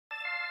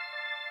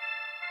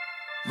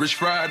Rich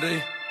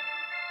Friday,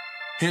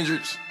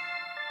 Hendrix,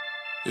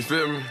 you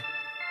feel me?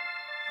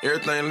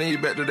 Everything lead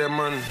back to that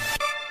money.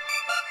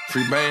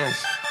 Free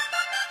bands.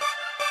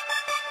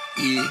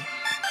 Yeah.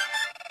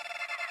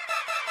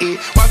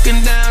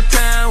 Walking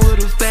downtown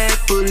with a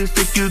fat booty,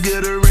 if you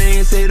get a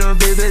ring, say don't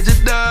visit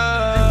your dog.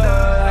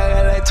 I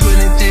got like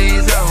 20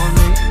 G's on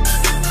me.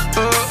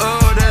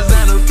 Oh, that's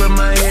enough from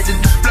my head to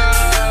the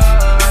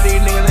floor.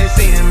 These niggas ain't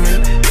seeing me.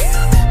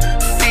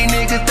 These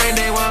niggas think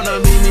they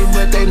wanna be me,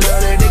 but they know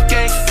that they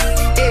can't.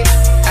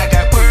 I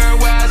got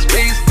worldwide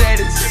space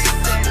status,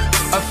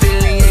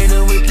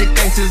 affiliated with the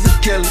gangsters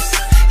and killers.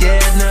 Yeah,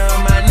 none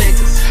of my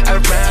niggas. I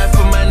ride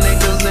for my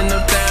niggas and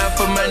I'm down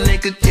for my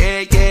niggas. Yeah.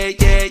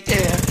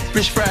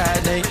 Rich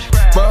Friday,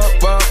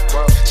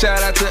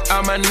 shout out to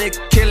all my niggas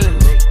killing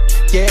it.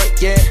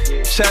 Yeah.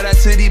 Shout out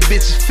to these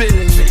bitches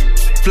feeling it.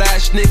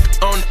 Flash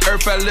nigga on the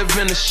earth, I live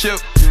in a ship.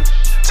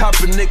 Top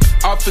a nigga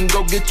off and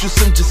go get you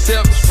some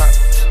Giuseppe's.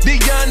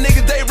 These young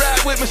niggas, they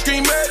ride with me,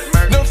 scream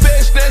murder. No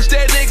fed snatch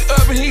that nigga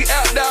up and he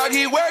out, dog,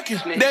 he working.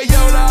 They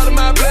yelled all of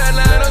my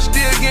bloodline, I'm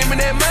still giving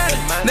that money.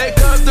 They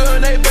come through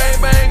and they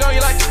bang on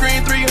you like the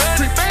screen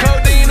 300.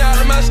 Codeine out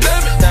of my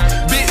stomach,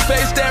 big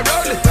face that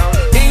rolling.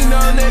 Ain't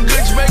on that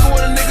good Jamaica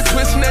with a nigga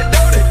twisting that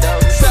doty.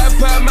 Side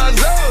pop my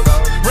zoes,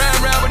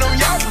 round with them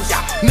yappers.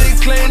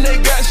 Niggas claim they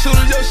got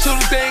shooters, your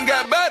shooters, they ain't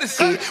got bodies.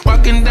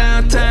 Walking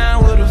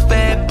downtown with a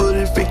fat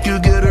booty, freak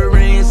you get a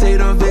ring, say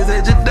don't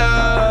visit your dog.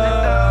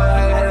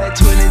 I got like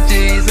 20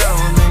 G's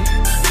on me.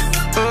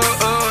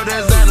 Oh,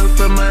 that's enough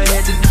from my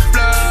head to the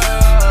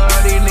floor.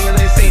 These niggas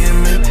ain't seeing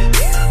me.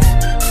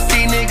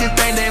 These niggas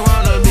think they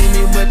wanna be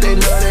me, but they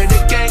know that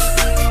they can't.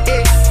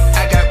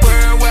 I got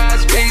worldwide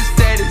space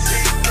status,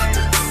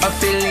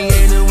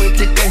 affiliated with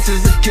the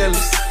gangsters and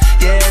killers.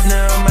 Yeah,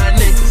 none of my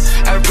niggas.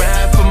 I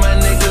ride for my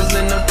niggas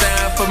and I'm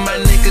down for my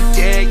niggas.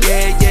 Yeah.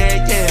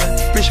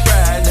 Rich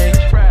Friday.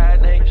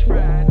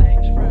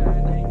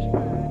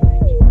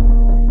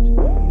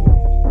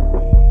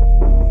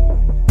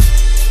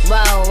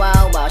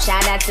 Whoa,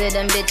 shout out to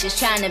them bitches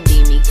tryna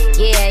be me.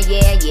 Yeah,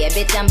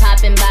 bitch, I'm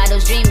popping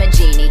bottles, dream a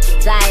genie.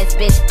 Flyest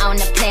bitch on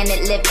the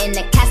planet, live in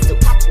the castle.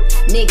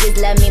 Niggas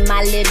love me,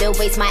 my little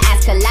waist, my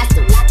ass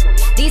colossal.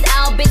 These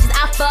all bitches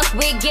I fuck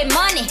with get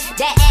money.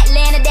 That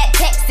Atlanta, that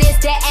Texas,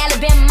 that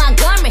Alabama,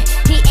 Montgomery.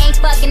 He ain't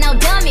fucking no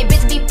dummy,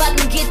 bitch be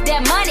fucking get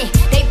that money.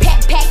 They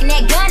packing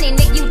that gunny,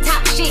 nigga you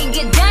talk shit and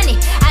get dunny.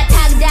 I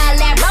talk down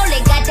that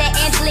Rolex, got that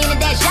Angelina,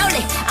 that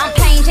Jolie. I'm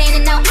plain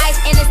Jane and no ice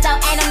in it, so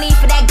ain't no need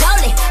for that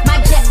goalie. My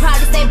jet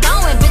probably stay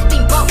blowing, bitch be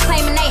broke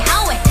claiming they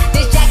hoeing.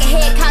 This jacket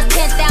head cost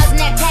 10,000,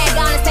 that tag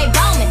on it say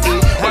Bowman.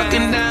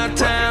 Walking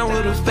downtown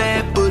with a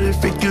fat booty,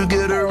 freak you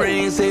get a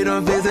ring, say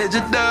don't visit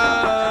your dog.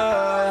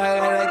 I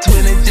got like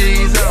 20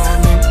 G's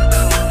on me.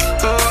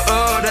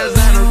 Oh, that's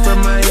enough from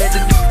my head to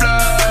the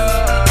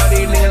floor.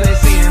 These niggas ain't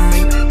seeing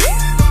me.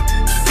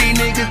 These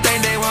niggas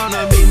think they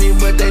wanna be me,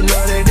 but they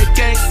know that they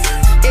can't.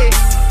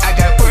 I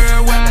got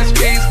worldwide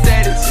space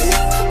status,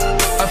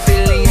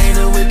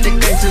 affiliated with the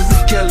gangsters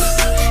and killers.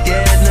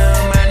 Yeah, none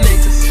of my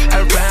niggas. I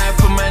ride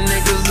for my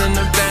niggas and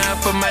I'm down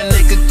for my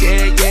niggas.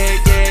 Yeah.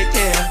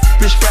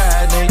 Rich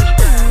Friday.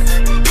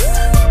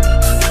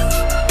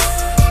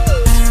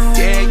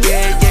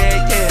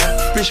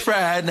 Yeah. Rich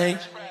Friday.